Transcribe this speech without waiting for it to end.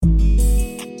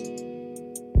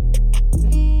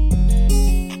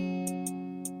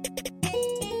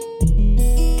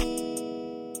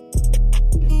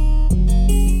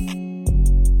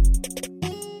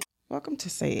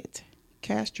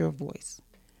Cast Your Voice.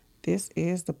 This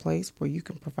is the place where you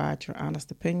can provide your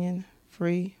honest opinion,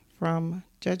 free from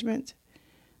judgment.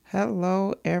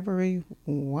 Hello,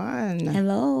 everyone.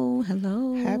 Hello.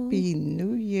 Happy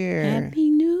New Year. Happy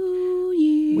New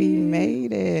Year. We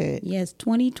made it. Yes,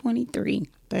 2023.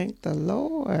 Thank the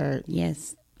Lord.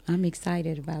 Yes, I'm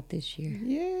excited about this year.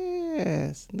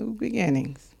 Yes, new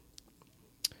beginnings.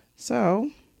 So,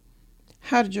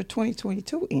 how did your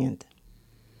 2022 end?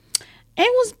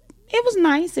 It was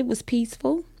nice. It was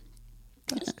peaceful.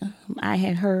 I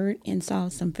had heard and saw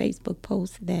some Facebook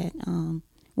posts that,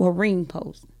 Ring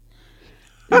posts.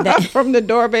 From the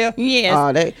doorbell? Yes.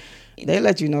 Oh, they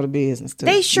let you know the business too.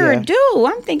 They sure do.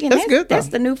 I'm thinking That's good, though. that's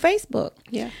the new Facebook.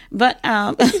 Yeah. But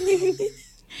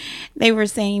they were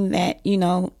saying that,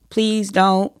 please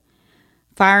don't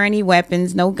fire any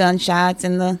weapons, no gunshots,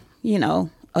 and the,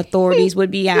 authorities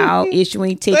would be out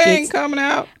issuing tickets. They ain't coming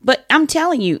out. But I'm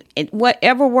telling you,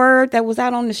 whatever word that was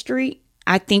out on the street,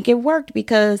 I think it worked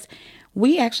because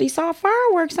we actually saw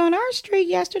fireworks on our street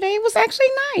yesterday. It was actually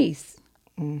nice.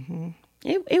 Mm-hmm.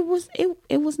 It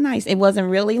was nice. It wasn't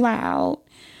really loud.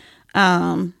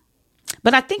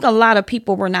 But I think a lot of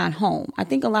people were not home. I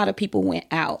think a lot of people went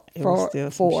out for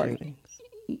shootings.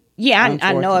 Yeah,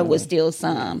 I know it was still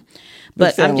some.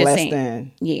 But I'm just saying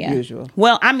than usual.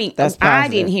 Well, I mean, That's I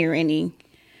positive. didn't hear any.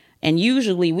 And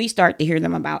usually we start to hear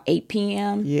them about 8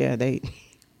 p.m. Yeah,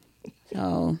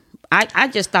 So I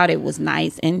just thought it was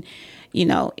nice. And,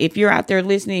 if you're out there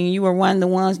listening and you were one of the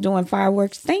ones doing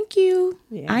fireworks, thank you.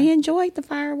 Yeah. I enjoyed the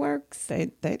fireworks.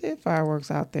 They did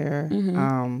fireworks out there,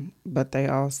 Mm-hmm. but they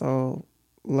also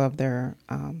love their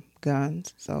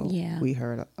guns. So Yeah. we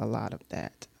heard a lot of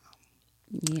that.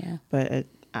 Yeah. But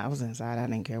I was inside. I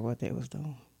didn't care what they was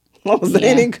doing. They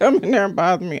didn't come in there and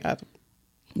bother me.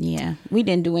 Yeah. We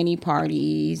didn't do any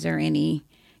parties or any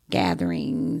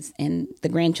gatherings, and the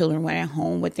grandchildren went at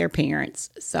home with their parents.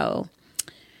 So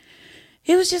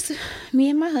it was just me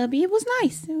and my hubby. It was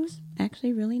nice. It was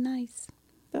actually really nice.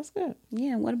 That's good.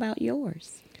 Yeah. What about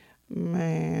yours?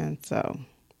 Man, so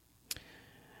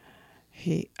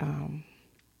it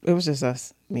was just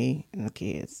us, me and the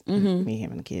kids, Mm-hmm. me,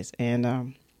 him, and the kids,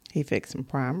 and he fixed some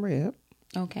prime rib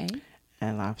Okay.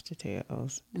 and lobster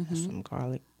tails and some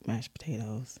garlic mashed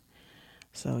potatoes.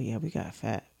 So yeah, we got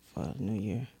fat for the New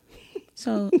Year.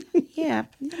 So, yeah.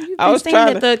 You've I been was saying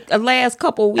trying it the last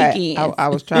couple weekends. I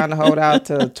was trying to hold out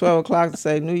till 12 o'clock to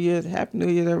say New Year's, Happy New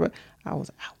Year, everybody. I was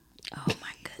out. Oh,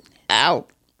 my goodness. Out.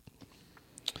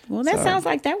 Well, that sounds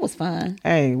like that was fun.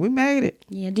 Hey, we made it.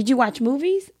 Yeah. Did you watch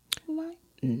movies?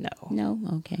 No. No?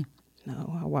 Okay.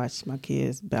 No, I watched my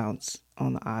kids bounce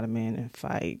on the ottoman and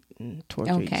fight and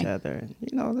torture each other. And,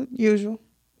 the usual.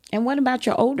 And what about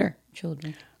your older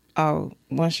children? Oh,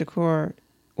 when Shakur,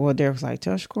 Derek was like,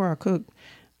 tell Shakur I cooked.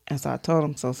 And so I told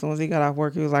him. So as soon as he got off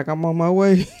work, he was like, I'm on my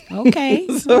way. Okay.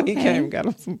 So he came and got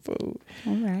him some food.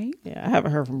 All right. Yeah, I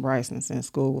haven't heard from Bryson since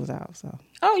school was out. So.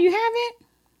 Oh, you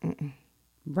haven't? Mm-mm.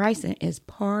 Bryson is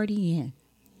partying.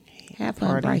 Have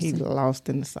fun, Party, he Bryson. lost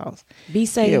in the sauce. Be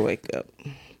safe. He'll wake up.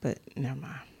 But never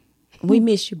mind. We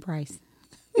miss you, Bryson.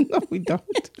 No, we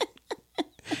don't.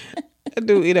 I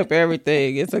do eat up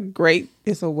everything. It's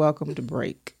a welcome to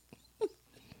break.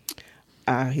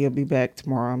 He'll be back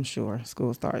tomorrow, I'm sure.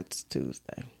 School starts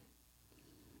Tuesday.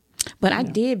 But I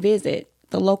did visit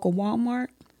the local Walmart.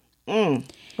 West And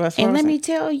let Florissant? me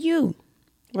tell you,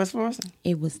 West Florissant?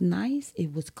 it was nice,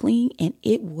 it was clean, and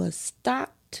it was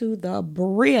stocked to the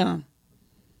brim.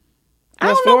 I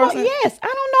don't know what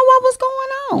was going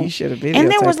on. You should have And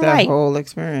there videotaped was that whole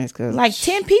experience. like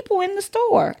 10 people in the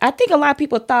store. I think a lot of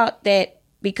people thought that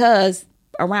because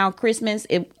around Christmas,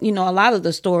 a lot of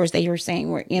the stores they were saying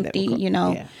were empty,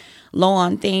 low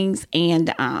on things.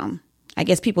 And I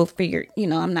guess people figured,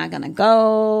 I'm not going to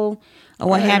go or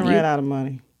what have you. Ran out of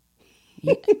money.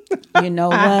 You know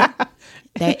what?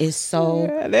 That is so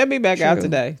they'll be back out true.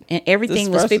 today. And everything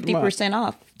was This first of the month. 50%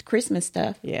 off Christmas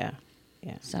stuff. Yeah.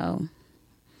 So,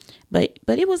 but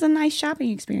it was a nice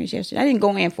shopping experience yesterday. I didn't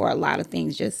go in for a lot of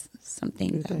things, just some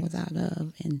things I was out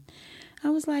of. And I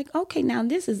was like, okay, now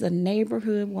this is a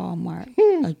neighborhood Walmart,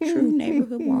 a true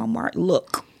neighborhood Walmart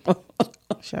look.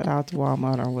 Shout out to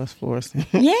Walmart on West Florissant.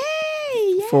 Yay!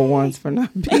 For once, for not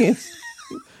being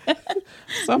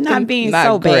Not being not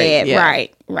so great. bad. Yeah.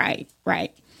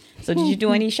 Right. So did you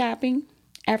do any shopping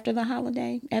after the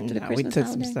holiday, after the Christmas we took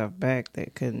holiday? some stuff back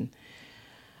that couldn't.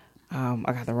 I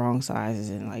got the wrong sizes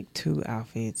in like 2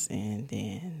 outfits and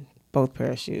then both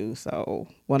pair of shoes. So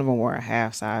one of them were a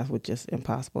half size, which is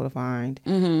impossible to find.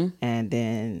 Mm-hmm. And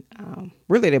then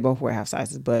really they both were half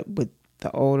sizes, but with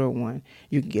the older one,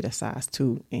 you can get a size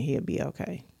 2 and he'll be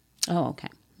okay. Oh, okay.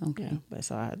 Yeah, but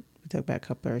so I We took back a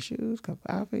couple pair of shoes, a couple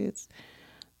outfits.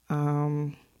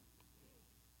 Then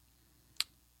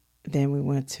we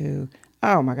went to,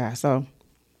 oh my God, so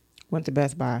went to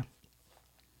Best Buy.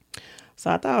 So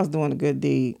I thought I was doing a good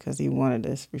deed because he wanted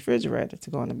this refrigerator to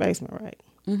go in the basement, right?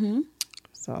 Mm-hmm.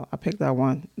 So I picked out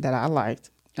one that I liked.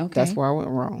 Okay. That's where I went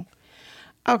wrong.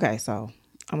 Okay, so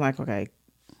I'm like, okay,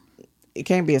 it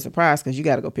can't be a surprise because you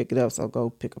got to go pick it up. So go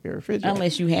pick up your refrigerator.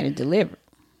 Unless you had it delivered.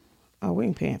 Oh, we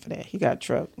ain't paying for that. He got a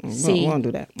truck. We won't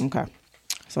do that. Okay.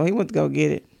 So he went to go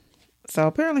get it. So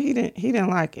apparently he didn't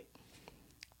like it.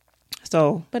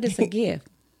 So, but it's a gift.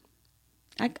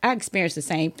 I experienced the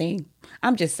same thing.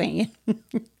 I'm just saying.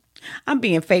 I'm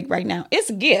being fake right now. It's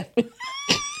a gift.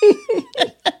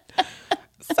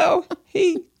 So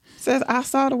he says, I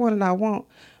saw the one that I want.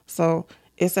 So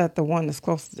it's at the one that's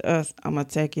closest to us. I'm going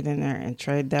to take it in there and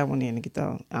trade that one in and get the,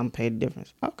 I'm going to pay the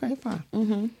difference. Okay, fine.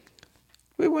 Mm-hmm.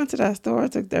 We went to that store,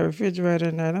 took that refrigerator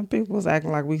in there. Them people was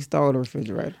acting like we stole the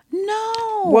refrigerator.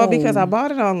 No. Well, because I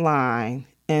bought it online,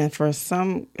 and for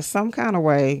some kind of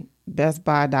way,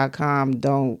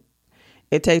 BestBuy.com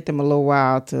it take them a little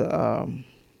while to,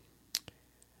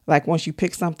 like once you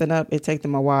pick something up, it take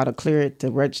them a while to clear it,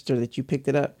 to register that you picked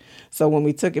it up. So when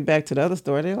we took it back to the other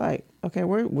store, they're like, okay,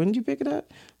 when did you pick it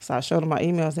up? So I showed them my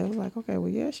emails. They was like, okay, well,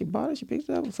 yeah, she bought it, she picked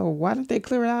it up. So why didn't they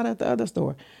clear it out at the other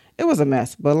store? It was a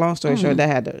mess. But long story short, they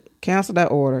had to cancel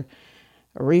that order,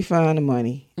 refund the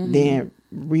money, then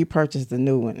repurchase the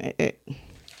new one.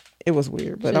 It was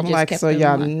weird. But I'm like, so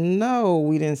y'all know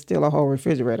we didn't steal a whole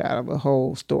refrigerator out of a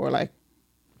whole store. Like,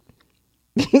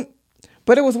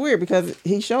 but it was weird because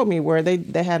he showed me where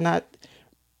they had not,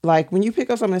 like when you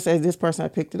pick up something that says this person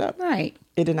had picked it up. Right.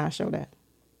 It did not show that.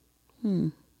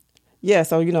 Yeah,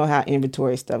 so you know how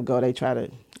inventory stuff go. They try to.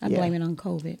 I blame it on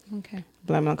COVID. Okay.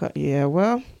 Blame it on COVID. Yeah,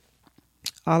 well,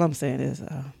 all I'm saying is,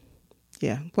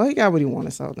 yeah. Well, he got what he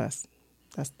wanted, so that's.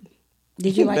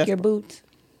 Did you like your boots?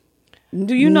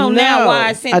 Do you know now why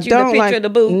I sent you the picture of the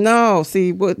boots? No,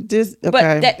 see what this. Okay.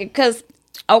 But that because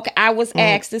I was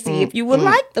asked to see if you would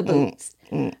like the boots.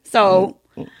 So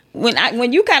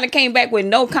when you kind of came back with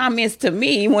no comments to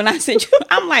me when I sent you,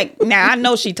 I'm like, now I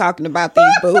know she talking about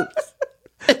these boots.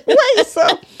 Wait,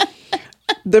 so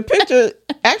the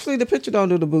picture don't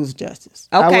do the boots justice.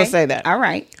 Okay. I will say that. All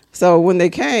right. So when they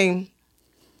came,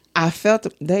 I felt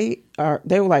they were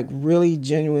like really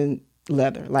genuine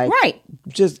leather, like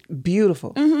just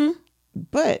beautiful. Mm-hmm.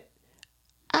 But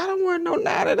I don't wear no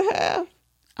 9.5.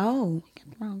 Oh,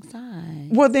 wrong side.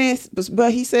 Well, then,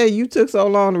 but he said you took so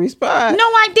long to respond. No,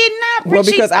 I did not. Well,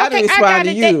 because I didn't respond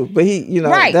to you, but he,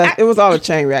 it was all a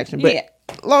chain reaction. But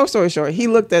long story short, he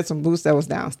looked at some boots that was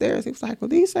downstairs. He was like, "Well,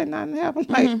 these say 9.5." I'm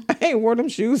like, I ain't wore them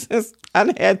shoes since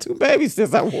I had 2 babies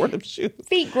since I wore them shoes.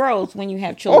 Feet grows when you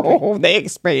have children. Oh, they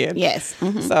expand. Yes.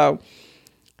 Mm-hmm. So.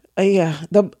 Yeah,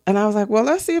 and I was like, well,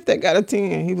 let's see if they got a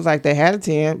 10. He was like, they had a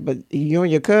 10, but you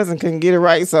and your cousin couldn't get it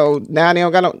right, so now they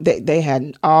don't got no. They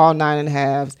had all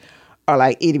 9.5s or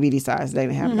like itty bitty size. They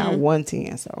didn't have not one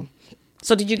 10.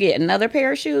 So did you get another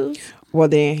pair of shoes? Well,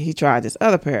 then he tried this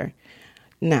other pair.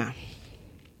 Now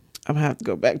I'm gonna have to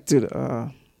go back to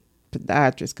the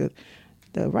podiatrist because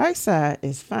the right side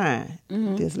is fine.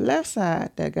 Mm-hmm. This left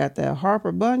side that got that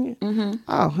Harper bunion,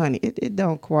 oh honey, it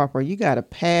don't cooperate. You gotta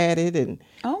pat it and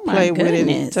play with it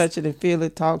and touch it and feel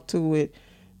it, talk to it,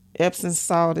 Epsom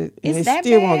salt it, and is it that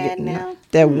still bad won't get now?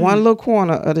 That one little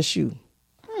corner of the shoe.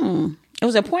 It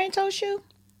was a pointed toe shoe?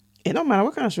 It don't matter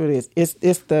what kind of shoe it is.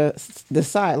 It's the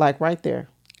side, like right there.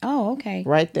 Oh, okay.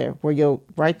 Right there, where you're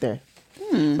right there.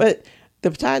 But the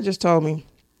podiatrist told me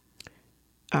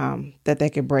that they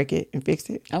could break it and fix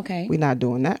it. Okay. We're not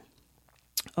doing that.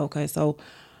 Okay, so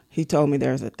he told me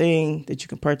there's a thing that you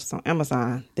can purchase on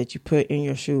Amazon that you put in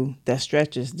your shoe that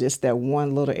stretches just that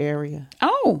one little area.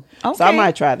 Oh, okay. So I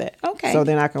might try that. Okay. So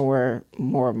then I can wear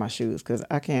more of my shoes because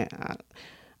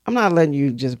I'm not letting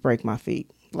you just break my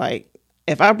feet. Like,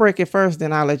 if I break it first,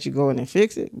 then I'll let you go in and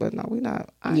fix it. But no, we're not.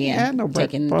 I ain't had no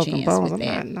broken bones.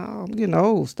 I'm getting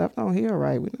old. Stuff don't heal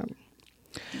right. We're not.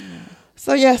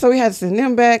 So yeah, so we had to send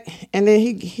them back, and then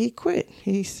he quit.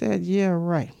 He said, "Yeah,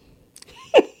 right."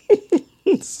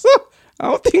 So I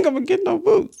don't think I'm gonna get no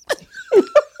boots.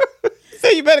 So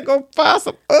you better go find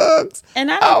some Uggs.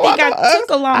 And I don't think I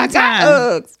took a long time.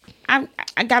 Got Uggs.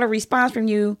 I got a response from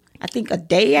you. I think a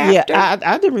day after. Yeah,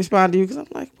 I didn't respond to you because I'm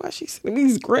like, why she sending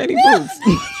these granny boots?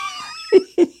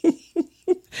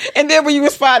 And then when you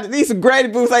responded, these are granny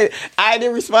boots. Like, I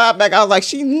didn't respond back. I was like,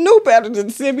 she knew better than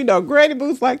to send me no granny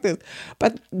boots like this.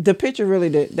 But the picture really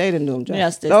they didn't do them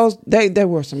justice. Those they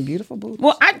were some beautiful boots.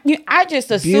 Well, I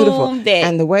just assumed that,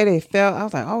 and the way they felt, I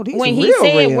was like, oh, these when are he real,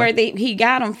 said real. Where he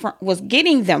got them from was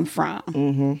getting them from.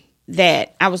 Mm-hmm.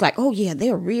 that I was like, oh yeah,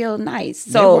 they're real nice.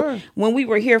 So when we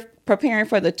were here preparing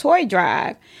for the toy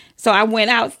drive, so I went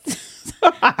out.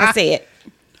 I said,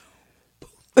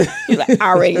 "You're like,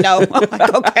 I already know." I'm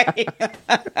like, okay.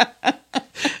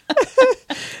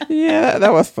 Yeah,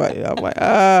 that was funny. I'm like,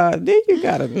 then you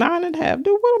got a 9.5.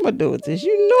 Dude, what am I gonna do with this?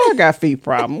 You know I got feet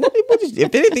problem.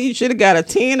 If anything, you should have got a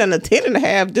 10 and a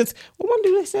 10.5. Just what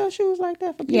do they sell shoes like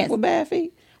that for people with bad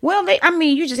feet? Well,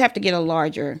 you just have to get a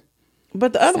larger.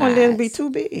 But the other one didn't be too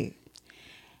big.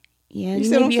 Yeah,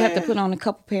 maybe you have to put on a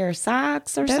couple pair of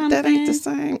socks or something. That ain't the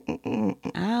same.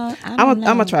 I don't know.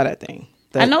 I'm gonna try that thing.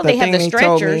 I know they have the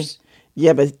stretchers.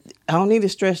 Yeah, but I don't need to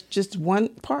stretch just one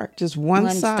part, just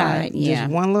one side, just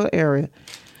one little area.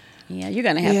 Yeah, you're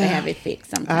gonna have to have it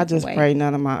fixed sometime. I just pray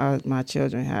none of my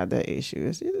children have that issue.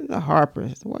 It's the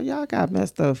Harpers. Well, y'all got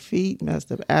messed up feet,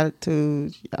 messed up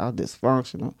attitudes. Y'all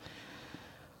dysfunctional.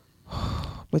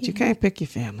 But you can't pick your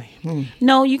family.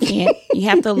 No, you can't. You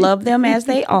have to love them as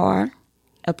they are.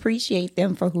 Appreciate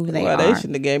them for who they are. Well, they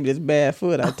shouldn't have gave me this bad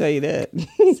foot. I'll tell you that.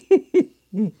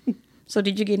 So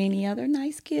did you get any other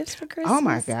nice gifts for Christmas? Oh,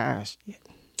 my gosh.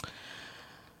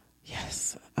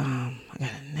 Yes. I got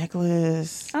a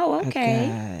necklace. Oh,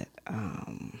 okay. I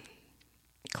got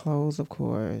clothes, of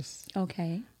course.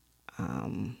 Okay.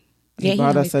 He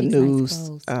bought us a new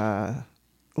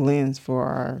lens for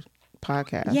our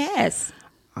podcast. Yes.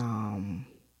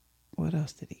 What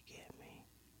else did he get me?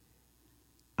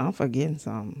 I'm forgetting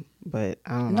something, but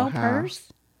I don't know how. No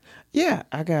purse? Yeah,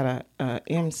 I got a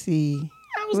MC.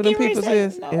 Who them people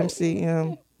is? No.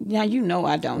 MCM. Yeah, you know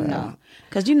I don't know.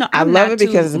 Because I love it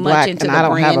because it's black and I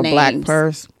don't have a black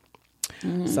purse.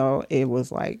 Mm-hmm. So it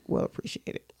was like well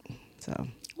appreciated. So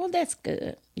well, that's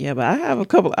good. Yeah, but I have a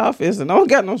couple outfits and I don't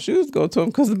got no shoes to go to them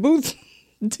because the boots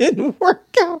didn't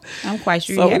work out. I'm quite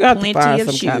sure you have plenty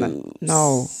of shoes.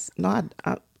 No,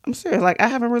 I'm serious. Like I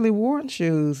haven't really worn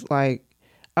shoes. Like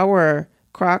I wear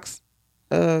Crocs,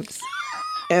 Uggs,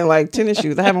 and like tennis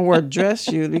shoes. I haven't worn dress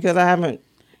shoes because I haven't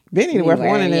been anywhere for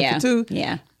one and then for two.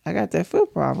 Yeah. I got that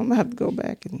foot problem. I'm gonna have to go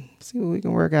back and see what we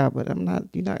can work out. But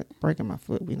you're not breaking my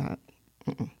foot. We're not.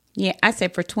 Yeah, I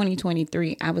said for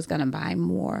 2023, I was gonna buy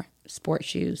more sports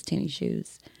shoes, tennis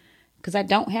shoes, because I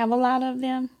don't have a lot of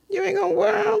them. You ain't gonna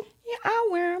wear them? Yeah,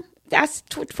 I'll wear them. That's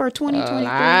for 2023.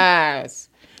 Lies.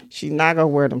 She's not gonna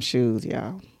wear them shoes,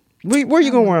 y'all. Where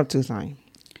you gonna wear them to, Sonya?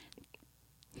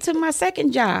 To my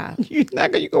second job. You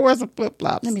gonna wear some flip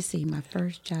flops? Let me see. My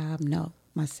first job, no.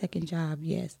 My second job,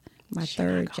 yes. My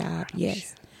third job,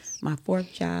 yes. My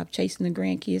fourth job, chasing the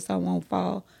grandkids so I won't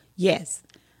fall, yes.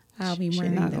 I'll be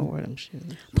wearing them. She's not gonna wear them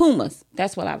shoes. Pumas.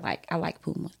 That's what I like. I like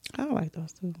Pumas. I like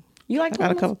those too. You like Pumas?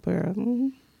 I got a couple pair of them. Mm-hmm.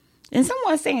 And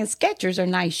someone's saying Skechers are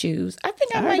nice shoes. I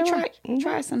think I might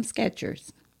try some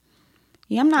Skechers.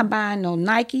 Yeah, I'm not buying no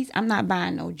Nikes. I'm not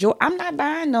buying no I'm not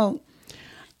buying no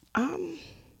 $200,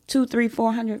 $300,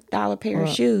 $400 pair of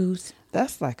shoes.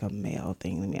 That's like a male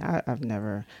thing to me. I've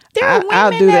never.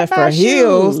 I'll do that for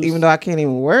heels, even though I can't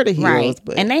even wear the heels. Right.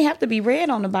 But and they have to be red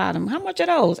on the bottom. How much are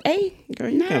those? 8? Girl,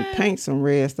 you can paint some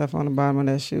red stuff on the bottom of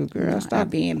that shoe, girl. No, stop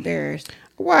being embarrassed.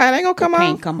 Why? It ain't gonna come off.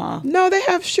 Paint come off. No, they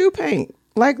have shoe paint.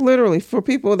 Like literally for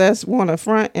people that's want a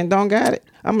front and don't got it.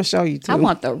 I'm gonna show you too. I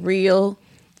want the real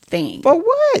thing. For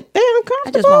what? They uncomfortable.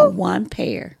 I just want one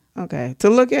pair. Okay, to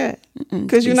look at.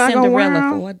 Because you're not gonna wear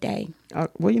them for a day.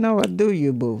 Well, you know what? Do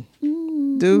you, boo?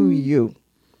 Do you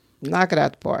knock it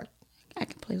out the park? I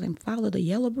can play them follow the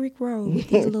yellow brick road with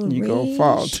these little you red gonna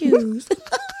fall shoes.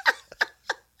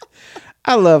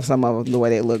 I love some of them the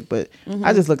way they look, but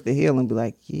I just look at the heel and be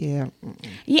like, yeah.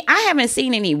 Yeah, I haven't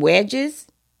seen any wedges.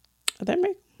 That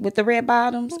make with the red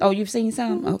bottoms. Oh, you've seen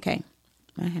some? Okay,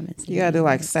 I haven't seen. You gotta do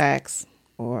like Saks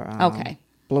or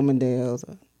Bloomingdale's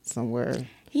or somewhere.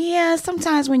 Yeah,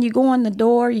 sometimes when you go in the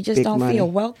door, you just don't feel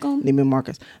welcome. Neiman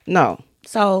Marcus. No.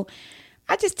 So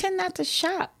I just tend not to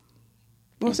shop.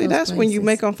 Well, see, that's when you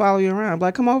make them follow you around.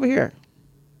 Like, come over here.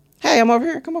 Hey, I'm over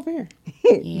here. Come over here.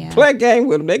 Yeah. Play a game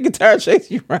with them. They get tired of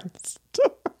chasing you around the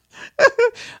store.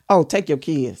 Oh, take your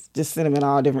kids. Just send them in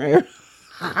all different areas.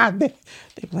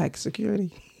 They like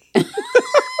security.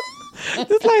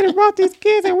 This lady brought these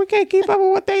kids and we can't keep up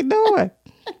with what they doing.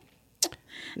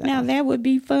 No. Now, that would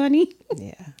be funny.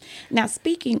 Yeah. Now,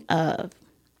 speaking of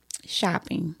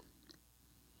shopping,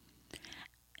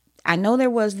 I know there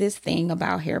was this thing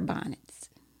about hair bonnets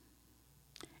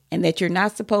and that you're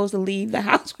not supposed to leave the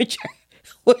house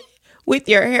with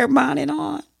your hair bonnet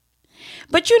on.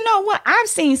 But you know what? I've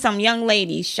seen some young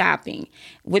ladies shopping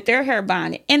with their hair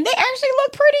bonnet and they actually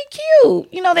look pretty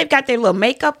cute. You know, they've got their little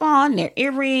makeup on, their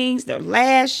earrings, their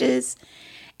lashes.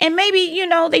 And maybe, you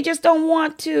know, they just don't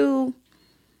want to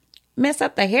mess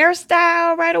up the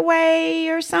hairstyle right away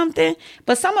or something.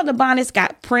 But some of the bonnets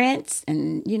got prints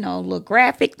and, little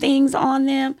graphic things on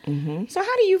them. Mm-hmm. So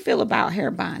how do you feel about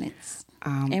hair bonnets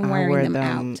and wearing them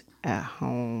out? At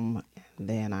home, and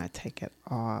then I take it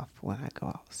off when I go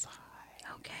outside.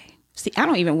 Okay. See, I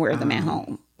don't even wear them at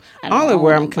home. I only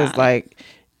wear them because,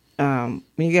 when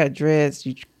you got dreads,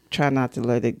 you try not to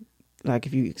let it,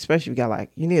 especially if you got,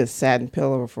 you need a satin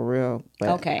pillow for real. But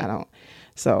okay. I don't.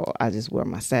 So I just wear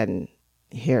my satin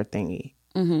hair thingy.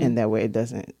 Mm-hmm. And that way it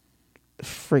doesn't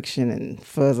friction and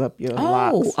fuzz up your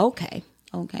locks. Oh, okay.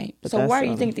 Okay. But so why do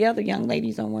you think the other young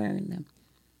ladies are wearing them?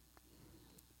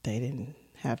 They didn't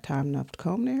have time enough to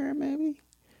comb their hair, maybe?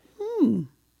 I don't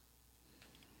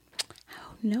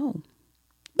know.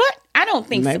 But I don't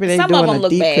think maybe they some doing of them a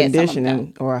look deep bad.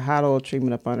 conditioning or a hot oil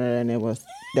treatment up under there, and they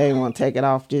didn't want to take it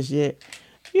off just yet.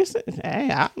 You said,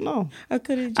 hey, I don't know. Or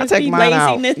could it just I take be mine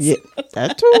laziness? Out. Yeah,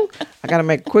 that too. I got to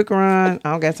make a quick run.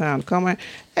 I don't got time to comb it.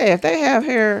 Hey, if they have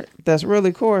hair that's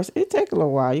really coarse, it take a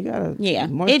little while. You got to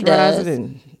moisturize it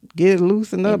and get it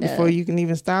loosened up before you can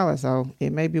even style it. So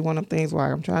it may be one of them things where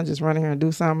I'm trying to just run in here and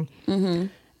do something. Mm-hmm.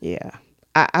 Yeah.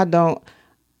 I don't.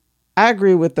 I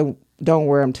agree with don't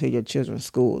wear them to your children's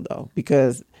school, though,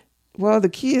 because, the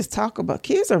kids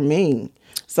kids are mean.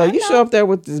 So you show up there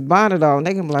with this bonnet on,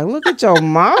 they can be like, look at your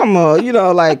mama.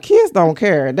 Kids don't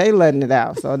care. They letting it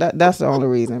out. So that's the only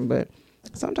reason. But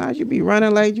sometimes you be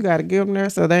running late. You got to get them there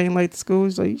so they ain't late to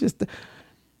school. So you just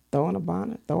throw in a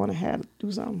bonnet, throw in a hat,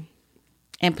 do something.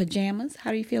 And pajamas?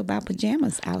 How do you feel about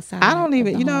pajamas outside? I don't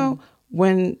even,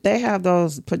 when they have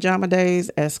those pajama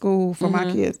days at school for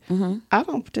my kids, I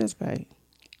don't participate.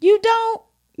 You don't?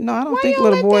 No, I don't think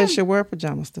little boys should wear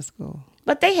pajamas to school.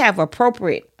 But they have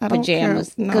appropriate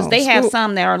pajamas because they have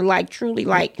some that are truly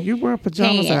you wear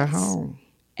pajamas at home,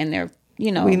 and they're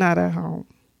we not at home.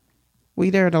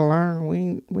 We there to learn.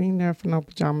 We ain't there for no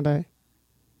pajama day.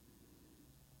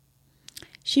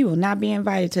 She will not be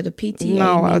invited to the PTA.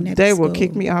 No, they will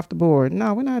kick me off the board.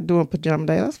 No, we're not doing pajama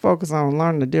day. Let's focus on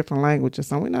learning a different language or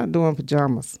something. We're not doing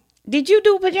pajamas. Did you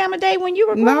do pajama day when you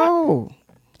were growing up? No.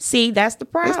 See, that's the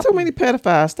problem. There's too many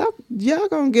pedophiles. Stop. Y'all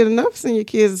gonna get enough send your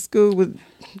kids to school with,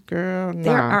 girl, nah.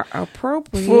 There are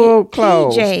appropriate full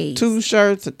clothes. PJs. 2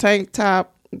 shirts, a tank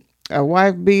top, a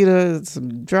wife beater,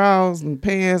 some drawers, and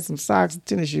pants, some socks, and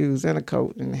tennis shoes, and a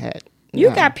coat and a hat. You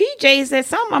got PJs that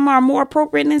some of them are more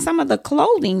appropriate than some of the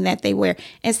clothing that they wear,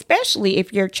 especially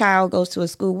if your child goes to a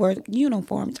school where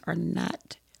uniforms are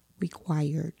not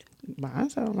required. I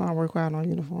don't know, require no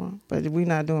uniform, but we're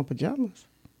not doing pajamas.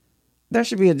 There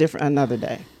should be another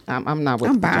day. I'm not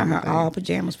with I'm buying her all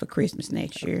pajamas for Christmas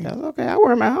next year. That's okay. I wear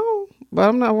them at home, but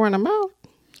I'm not wearing them out.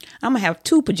 I'm going to have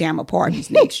 2 pajama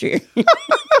parties next year.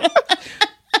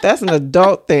 That's an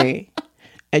adult thing.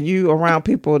 And you around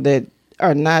people that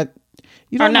are not...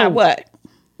 You don't know what?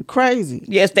 Crazy.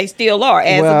 Yes, they still are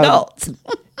as adults.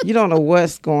 You don't know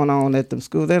what's going on at the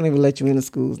schools. They don't even let you in the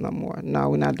schools no more. No,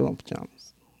 we're not doing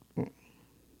pajamas.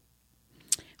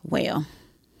 Well...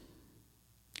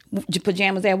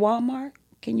 Pajamas at Walmart?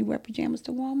 Can you wear pajamas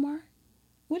to Walmart?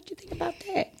 What do you think about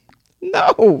that?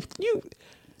 No, you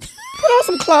put on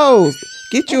some clothes.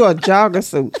 Get you a jogger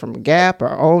suit from Gap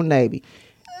or Old Navy.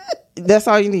 That's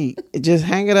all you need. Just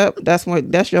hang it up.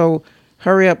 That's your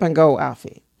hurry up and go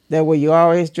outfit. That way you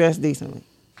always dress decently.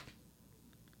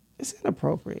 It's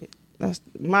inappropriate. That's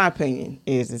my opinion.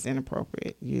 It's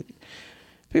inappropriate.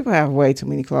 People have way too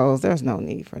many clothes. There's no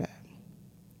need for that.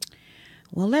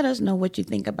 Well, let us know what you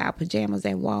think about pajamas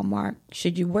at Walmart.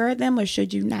 Should you wear them or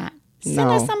should you not? Send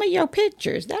us some of your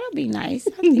pictures. That'll be nice.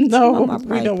 I think some of them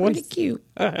are probably pretty cute.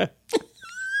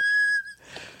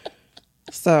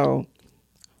 So,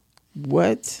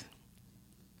 what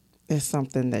is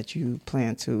something that you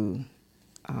plan to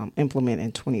implement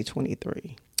in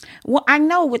 2023? Well, I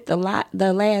know with the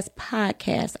last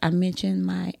podcast, I mentioned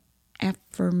my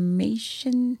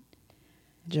affirmation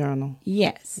journal.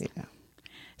 Yes. Yeah.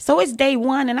 So it's day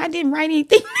 1 and I didn't write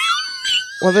anything.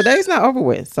 Well, the day's not over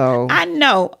with, so. I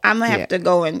know. I'm going to have to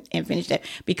go and finish that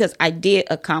because I did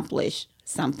accomplish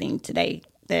something today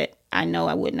that I know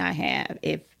I would not have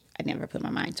if I never put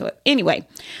my mind to it. Anyway,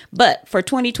 but for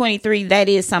 2023, that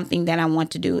is something that I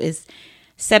want to do is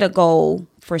set a goal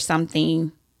for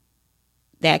something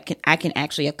that I can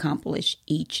actually accomplish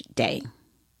each day.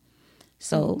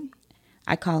 So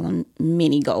I call them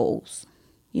mini goals.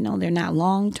 They're not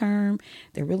long term.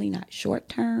 They're really not short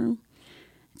term.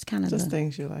 It's kind of just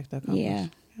things you like to accomplish.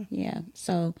 Yeah.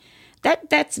 So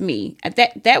that's me.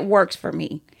 That works for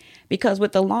me because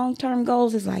with the long term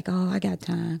goals, it's like, oh, I got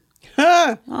time.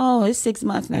 Oh, it's 6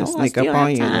 months now. Sneak up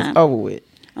on you and it's over with.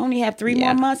 I only have 3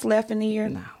 more months left in the year.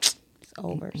 No. It's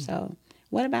over. So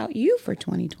what about you for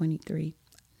 2023?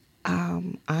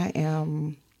 I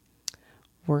am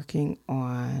working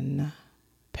on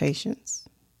patience.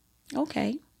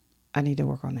 Okay. I need to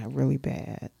work on that really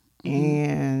bad.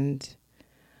 And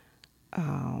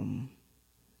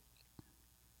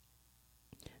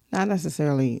not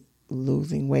necessarily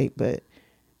losing weight, but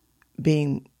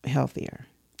being healthier.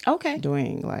 Okay.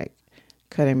 Doing like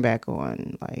cutting back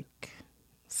on like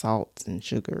salts and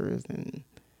sugars and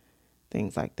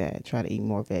things like that. Try to eat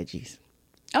more veggies.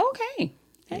 Okay.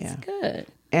 That's good.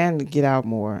 And get out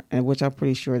more, and which I'm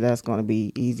pretty sure that's going to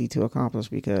be easy to accomplish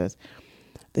because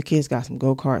the kids got some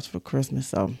go-karts for Christmas.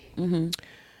 So,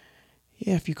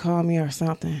 yeah, if you call me or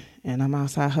something and I'm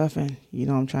outside huffing, you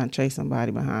know I'm trying to chase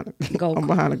somebody behind I'm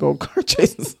behind a go-kart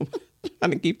chasing somebody,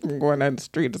 trying to keep them going down the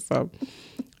street or something.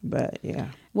 But,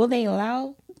 yeah. Will they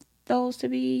allow those to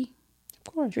be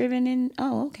driven in?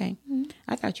 Oh, okay.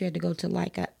 I thought you had to go to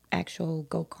like an actual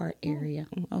go-kart area.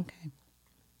 Okay.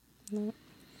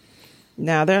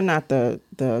 Now, they're not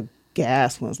the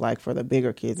gas ones like for the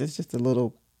bigger kids. It's just the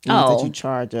little ones that you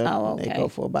charge up. Oh, okay. They go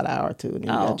for about an hour or two. And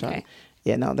then okay.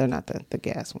 Yeah, no, they're not the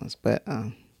gas ones. But,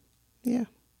 yeah.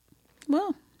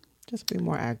 Well. Just be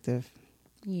more active.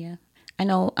 Yeah. I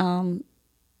know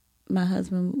my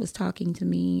husband was talking to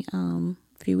me a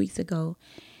few weeks ago.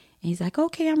 And he's like,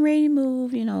 okay, I'm ready to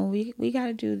move. You know, we got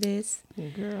to do this.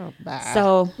 Girl, bye.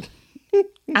 So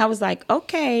I was like,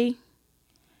 okay.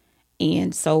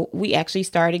 And so we actually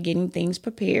started getting things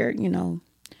prepared, you know.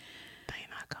 They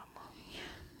not gonna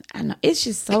move. I know. It's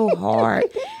just so hard.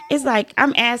 It's like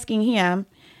I'm asking him,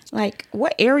 like,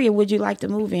 what area would you like to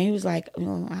move in? He was like,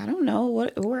 well, I don't know.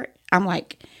 Where? I'm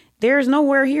like, there's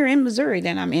nowhere here in Missouri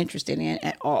that I'm interested in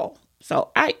at all.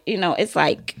 So it's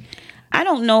like, I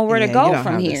don't know where to go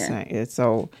from here.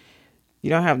 So you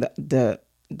don't have the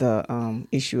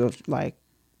issue of like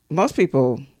most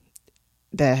people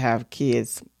that have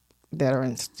kids that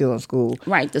are still in school.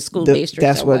 Right, the school district.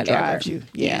 That's or what whatever. drives you.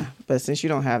 Yeah. But since you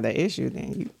don't have that issue,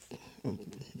 then you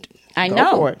I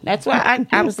know. For it. That's why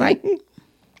I was like,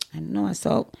 I know.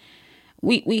 So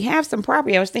we have some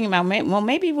property. I was thinking about, well,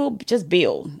 maybe we'll just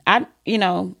build. I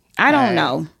don't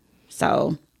know.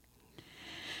 So.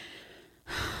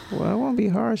 Well, it won't be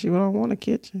hard. She don't want a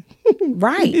kitchen.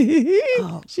 Right.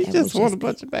 She just wants a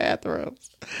bunch of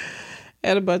bathrooms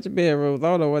and a bunch of bedrooms. I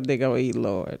don't know what they're going to eat,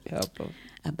 Lord. Help them.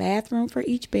 A bathroom for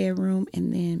each bedroom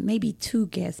and then maybe 2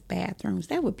 guest bathrooms.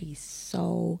 That would be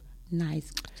so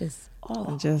nice.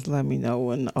 Just let me know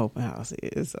when the open house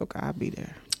is. Okay, I'll be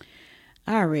there.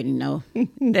 I already know.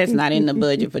 That's not in the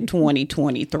budget for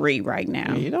 2023 right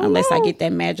now. Unless I get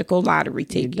that magical lottery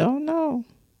ticket. You don't know.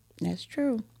 That's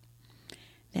true.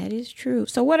 That is true.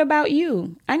 So what about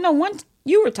you? I know once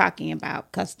you were talking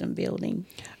about custom building.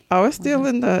 Oh, it's still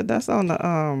that's on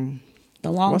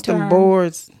the long what's term them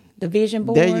boards? The vision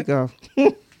board. There you go.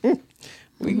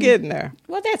 We getting there.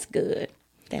 Well, that's good.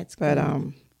 That's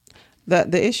good.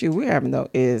 But the issue we're having though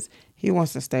is he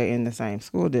wants to stay in the same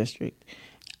school district.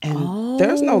 And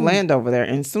there's no land over there.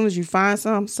 And as soon as you find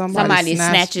somebody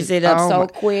snatches it up so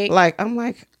quick. Like, I'm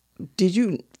like, did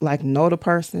you like know the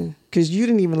person? Because you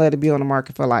didn't even let it be on the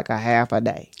market for like a half a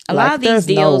day. A lot of these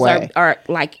deals are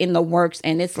like in the works,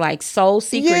 and it's like so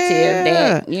secretive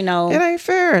that, it ain't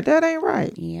fair. That ain't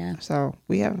right. Yeah. So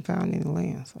we haven't found any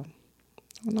land. So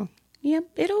I don't know.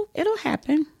 Yep, it'll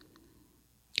happen.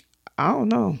 I don't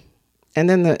know. And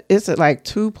then it's at like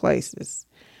 2 places,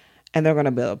 and they're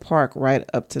gonna build a park right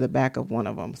up to the back of one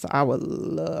of them. So I would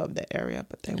love that area,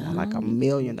 but they want like $1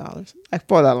 million like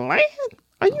for the land.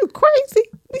 Are you crazy?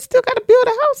 We still got to build a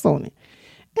house on it.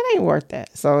 It ain't worth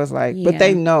that. So it's like, but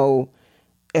they know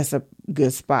it's a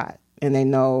good spot. And they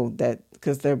know that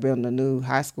because they're building a new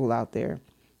high school out there.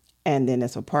 And then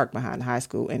there's a park behind the high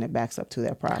school and it backs up to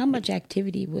their property. How much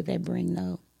activity would that bring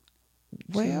though?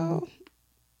 Well,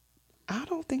 I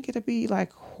don't think it'd be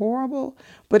like horrible.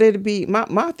 But it'd be,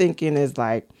 my thinking is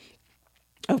like,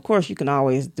 of course you can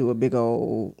always do a big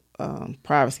old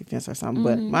privacy fence or something,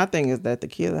 but my thing is that the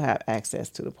kids will have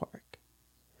access to the park,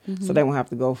 so they won't have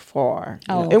to go far.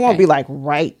 It won't be like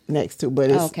right next to, but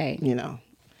it's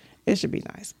it should be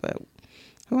nice. But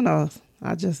who knows?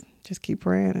 I just keep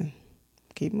praying and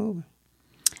keep moving.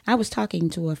 I was talking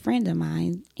to a friend of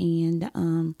mine, and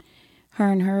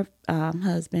her and her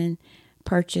husband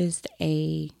purchased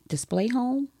a display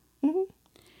home,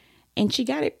 and she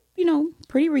got it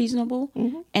pretty reasonable,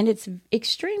 and it's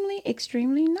extremely,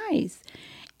 extremely nice.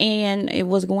 And it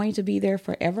was going to be their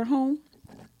forever home,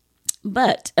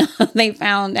 but they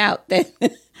found out that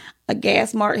a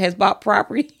gas mart has bought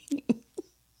property.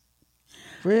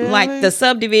 Really? Like the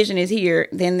subdivision is here,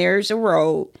 then there's a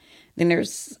road, then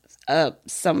there's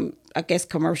some, I guess,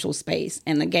 commercial space,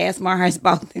 and the gas mark has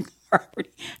bought the property,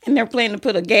 and they're planning to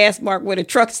put a gas mark with a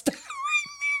truck stop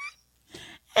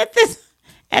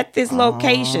at this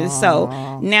location.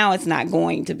 So now it's not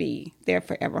going to be their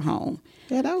forever home.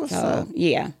 Yeah, that was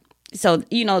yeah. So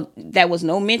that was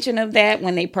no mention of that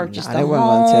when they purchased the home. They weren't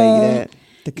going to tell you that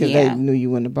because they knew you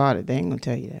wouldn't have bought it. They ain't going to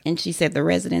tell you that. And she said the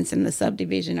residents in the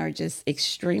subdivision are just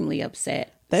extremely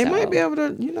upset. They might be able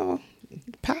to,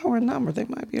 power and numbers. They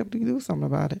might be able to do something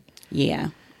about it. Yeah,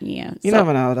 yeah. You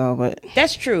never know though, but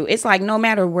that's true. It's like no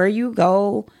matter where you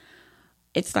go,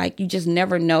 it's like you just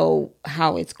never know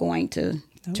how it's going to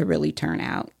really turn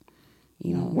out.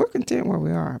 We're content where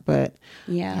we are, but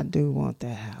I do want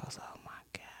that house. Oh my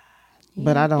God! Yeah,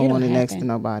 but I don't want it next to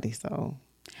nobody. So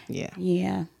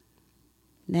yeah.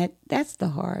 That's the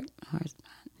hard spot.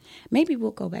 Maybe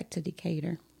we'll go back to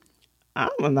Decatur.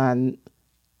 I'm not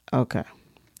okay.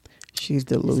 She's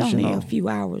delusional. It's only a few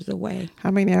hours away.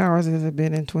 How many hours has it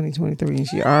been in 2023 and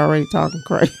she already talking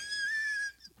crazy?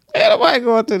 Ain't nobody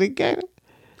going to Decatur.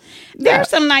 There are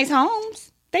some nice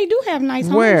homes. They do have nice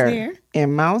homes there.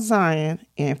 In Mount Zion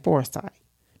and Forsyth.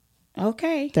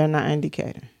 Okay. They're not in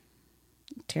Decatur.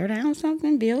 Tear down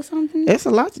something, build something. It's a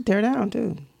lot to tear down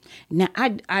too. Now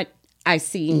I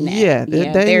see that. Yeah,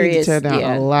 they need to tear down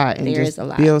a lot and just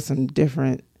build some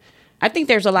different. I think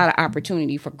there's a lot of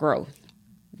opportunity for growth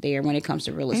there when it comes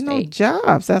to real estate. Ain't no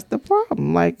jobs. That's the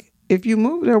problem. Like, if you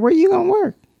move there, where you going to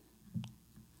work?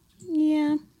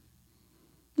 Yeah.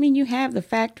 I mean, you have the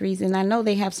factories, and I know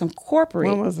they have some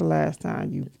corporate. When was the last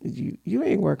time you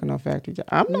ain't working on factory job?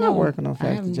 I'm not working on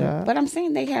factory job. But I'm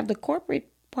saying they have the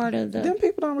corporate part of the. Them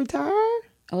people don't retire.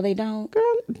 Oh, they don't?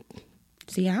 Girl.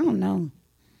 See, I don't know.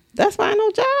 That's why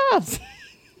no jobs.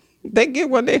 They get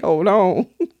what they hold on.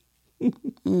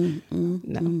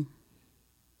 No.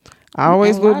 I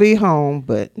always will be home,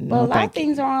 but no. Well, a lot of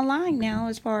things are online now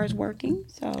as far as working.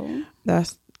 So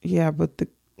but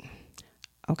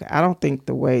okay, I don't think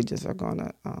the wages are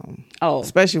gonna.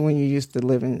 Especially when you're used to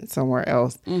living somewhere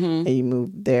else and you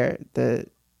move there, the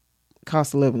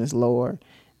cost of living is lower,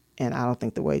 and I don't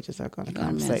think the wages are gonna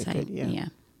compensate for it. Yeah.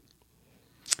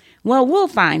 Well, we'll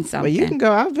find something. But you can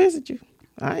go. I'll visit you.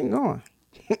 I ain't going.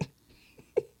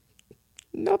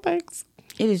 No thanks.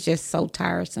 It is just so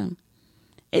tiresome.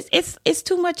 It's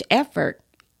too much effort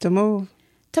to move,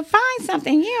 to find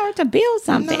something, or to build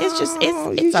something.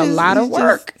 No, it's a lot of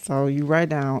work. So you write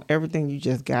down everything you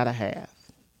just gotta have,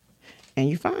 and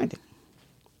you find it,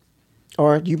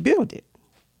 or you build it.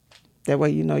 That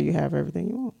way, you have everything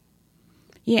you want.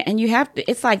 Yeah, and you have to.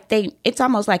 It's like it's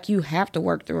almost like you have to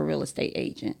work through a real estate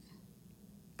agent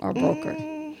or broker.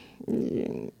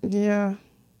 Yeah.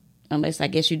 Unless I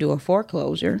guess you do a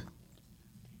foreclosure.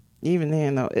 Even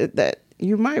then, though, that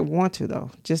you might want to,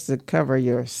 though, just to cover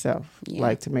yourself,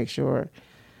 like to make sure,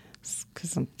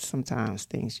 because sometimes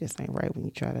things just ain't right when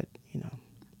you try to,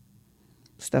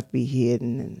 stuff be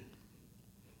hidden and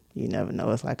you never know.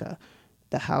 It's like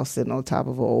the house sitting on top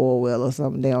of an oil well or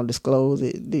something. They don't disclose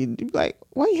it. They be like,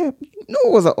 why it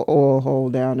was an oil hole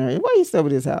down there. Why you still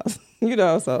with this house?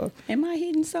 So. Am I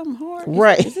hitting something hard?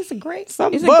 Right. Is this a great?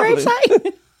 Something is it a great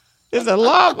site? Is it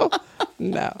lava?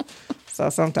 No. So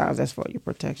sometimes that's for your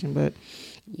protection, but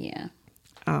yeah.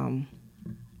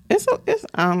 It's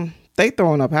they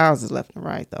throwing up houses left and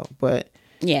right though, but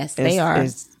yes, they are.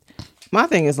 My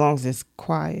thing, as long as it's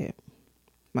quiet,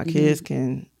 my kids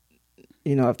can,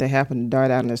 if they happen to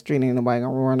dart out in the street, ain't nobody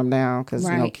gonna run them down because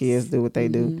kids do what they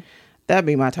do. That'd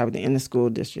be my type of thing. In the school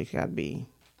district, I'd be,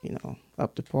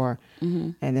 up to par,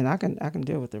 and then I can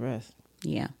deal with the rest.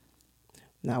 Yeah.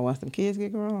 Now, once them kids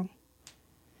get grown,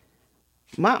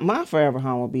 my forever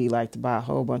home would be like to buy a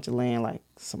whole bunch of land, like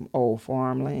some old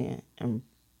farmland, and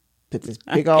put this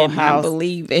big old house. I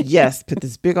believe it. Yes, put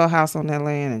this big old house on that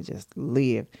land and just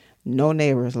live. No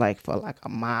neighbors, like for like a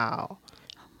mile.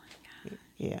 Oh my God.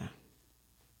 Yeah.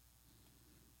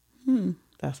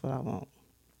 That's what I want.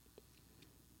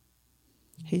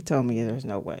 He told me there's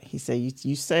no way. He said,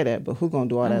 "You say that, but who gonna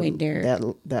do all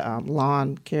that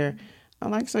lawn care?"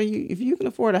 I'm like, so if you can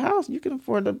afford a house, you can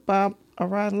afford to buy a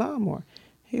riding lawnmower.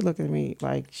 He looked at me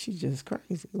like she's just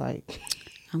crazy. Like,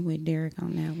 I'm with Derek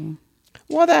on that one.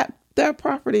 Well, that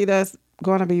property that's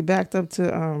going to be backed up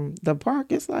to the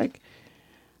park is like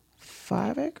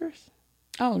 5 acres.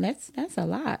 Oh, that's a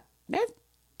lot.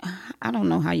 I don't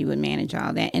know how you would manage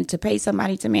all that, and to pay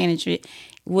somebody to manage it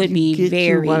would be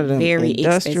very, very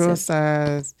industrial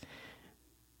expensive. Size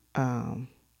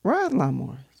ride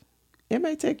lawnmowers. It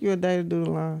may take you a day to do the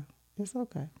lawn. It's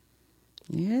okay.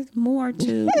 Yeah, it's more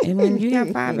too. And when you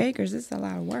have 5 acres, it's a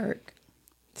lot of work.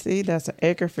 See, that's an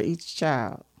acre for each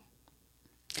child.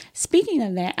 Speaking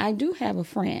of that, I do have a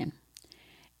friend,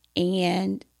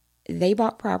 and they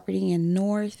bought property in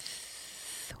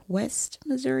northwest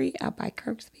Missouri, out by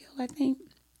Kirksville, I think.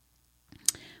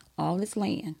 All this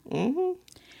land. Mm-hmm.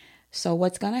 So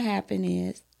what's going to happen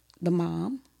is the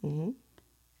mom Mm-hmm.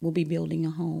 will be building a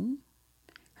home.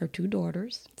 Her 2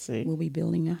 daughters See. will be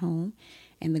building a home.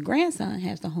 And the grandson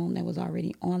has the home that was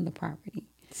already on the property.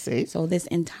 See. So this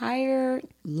entire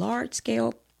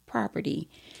large-scale property,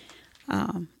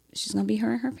 she's going to be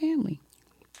her and her family.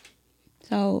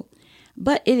 So,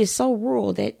 but it is so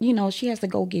rural that, she has to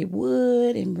go get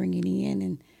wood and bring it in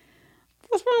and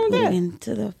What's wrong with put that? it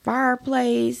into the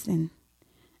fireplace. And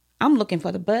I'm looking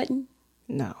for the button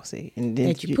No, see. And then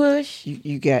that you push.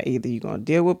 You got either you're going to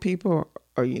deal with people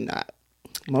or you're not.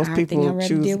 Most I people think I'd rather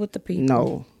choose. deal with the people.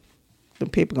 No. The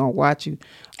people going to watch you.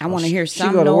 I want to hear some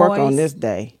She go to work on noise. this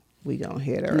day. We going to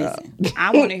hit her Listen, up.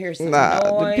 I want to hear some Nah,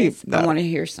 the noise. people- I nah. want to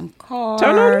hear some cars.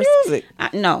 Turn on the music.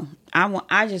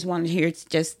 I just want to hear it's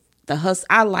just the hustle.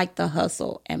 I like the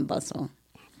hustle and bustle.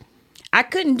 I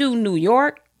couldn't do New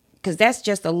York because that's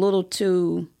just a little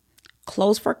too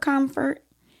close for comfort.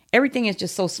 Everything is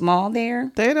just so small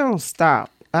there. They don't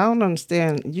stop. I don't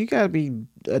understand. You got to be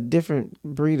a different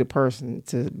breed of person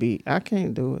to be. I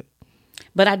can't do it.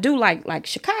 But I do like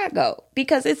Chicago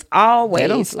because it's always They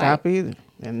don't stop like, either.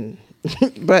 And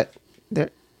but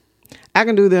I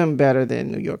can do them better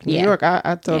than New York. New Yeah. York,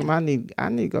 I told Yeah. them I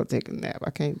need to go take a nap. I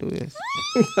can't do this.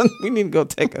 We need to go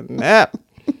take a nap.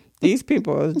 These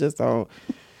people is just all.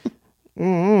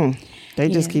 They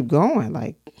just Yeah. keep going.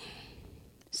 Like,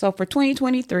 So for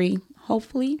 2023,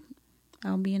 hopefully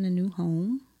I'll be in a new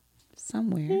home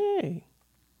somewhere. hey,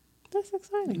 that's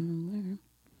exciting.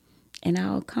 And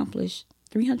I'll accomplish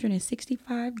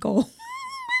 365 goals.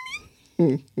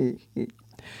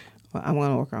 Well, I'm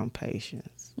going to work on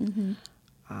patience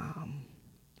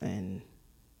and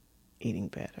eating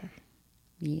better.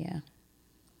 Yeah.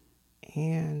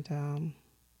 And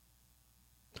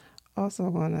also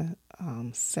want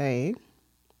to say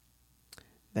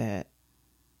that,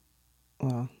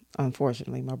 well,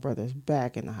 unfortunately, my brother's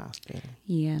back in the hospital.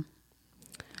 Yeah.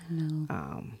 I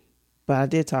know. But I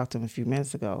did talk to him a few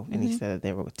minutes ago, and he said that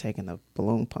they were taking the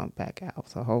balloon pump back out.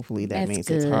 So hopefully that That's means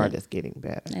his good. heart is getting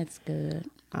better. That's good.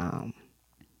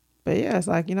 But yeah, it's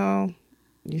like,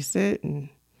 you sit and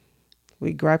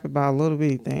we gripe about little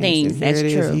bitty things. Things, and here that's it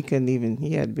is. true.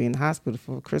 He had to be in the hospital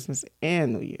for Christmas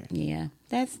and New Year. Yeah.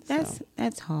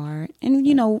 That's hard.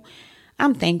 And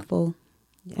I'm thankful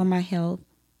for my health,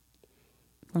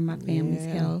 for my family's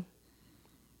Yeah. health,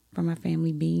 for my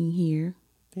family being here.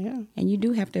 Yeah. And you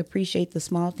do have to appreciate the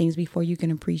small things before you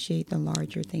can appreciate the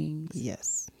larger things.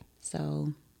 Yes.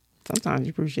 So, Sometimes you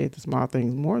appreciate the small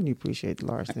things more than you appreciate the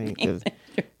large things. Because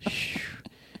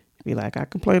be like, I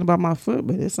complain about my foot,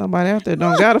 but there's somebody out there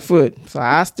don't got a foot. So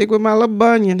I stick with my little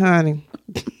bunion, honey.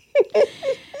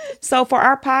 So for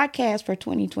our podcast for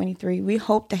 2023, we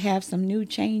hope to have some new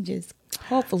changes,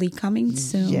 hopefully coming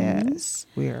soon. Yes.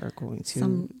 We are going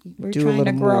to We're do a trying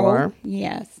little to grow. more.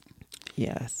 Yes.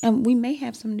 Yes. And we may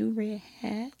have some new red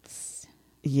hats.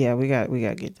 Yeah, we got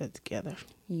to get that together.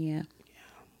 Yeah.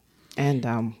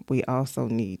 And we also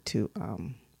need to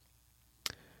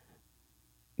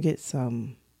get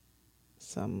some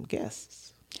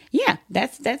guests. Yeah,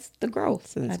 that's the growth.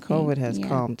 Since I think. COVID has Yeah.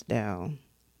 calmed down.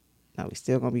 Now we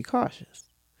still gonna be cautious.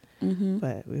 Mm-hmm.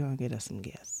 But we're gonna get us some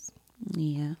guests.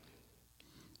 Yeah.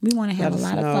 We want to have Let a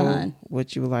us lot of know fun.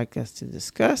 what you would like us to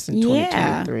discuss in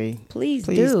Yeah. 2023. Please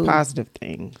Please, do. positive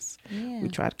things. Yeah. We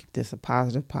try to keep this a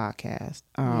positive podcast.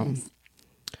 Yes.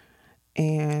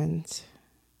 And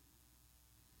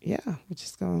yeah, we're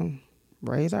just gonna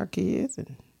raise our kids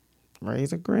and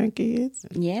raise our grandkids.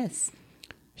 And Yes.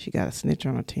 she got a snitch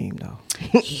on her team though.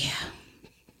 Yeah.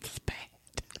 It's bad.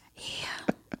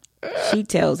 She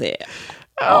tells it.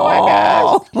 Oh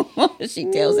my gosh. She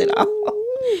tells it all.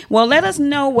 Well, let us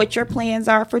know what your plans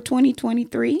are for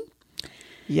 2023.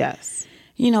 Yes.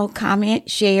 Comment,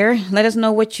 share. Let us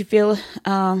know what you feel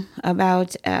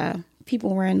about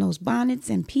people wearing those bonnets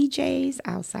and PJs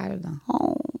outside of the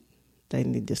home. They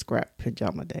need to scrap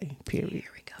pajama day, period. Here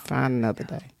we go. Find another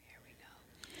day.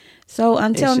 So It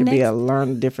until should next be a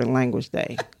learn a different language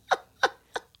day.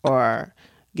 Or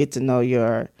get to know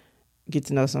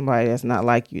somebody that's not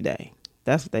like you day.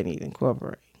 That's what they need to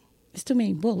incorporate. there's too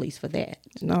many bullies for that.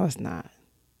 No, it's not.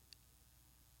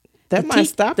 That The might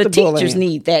stop the teachers bullying.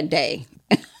 need that day.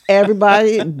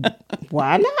 Everybody,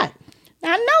 why not?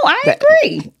 I know, I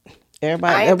agree.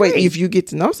 Everybody. I That way, agree. if you get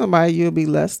to know somebody, you'll be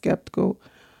less skeptical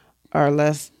or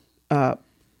less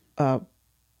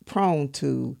prone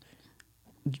to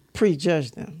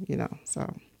prejudge them.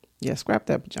 So Yeah, scrap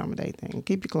that pajama day thing.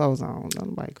 Keep your clothes on.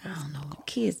 Nobody goes. I don't know.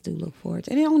 Kids do look forward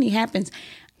to it. It only happens,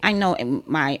 I know in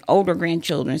my older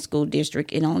grandchildren's school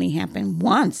district, it only happened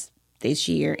once this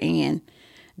year. And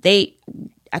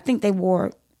I think they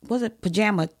wore, was it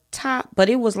pajama top? But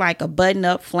it was like a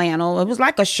button-up flannel. It was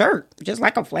like a shirt, just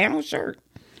like a flannel shirt.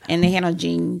 And they had on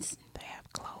jeans. They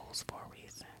have clothes for a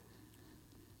reason.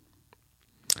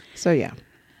 So, yeah.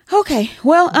 Okay,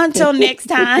 well, until next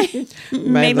time,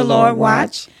 may the Lord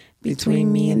watch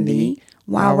between me and thee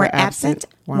while we're absent,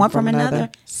 one from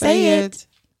another. Say it.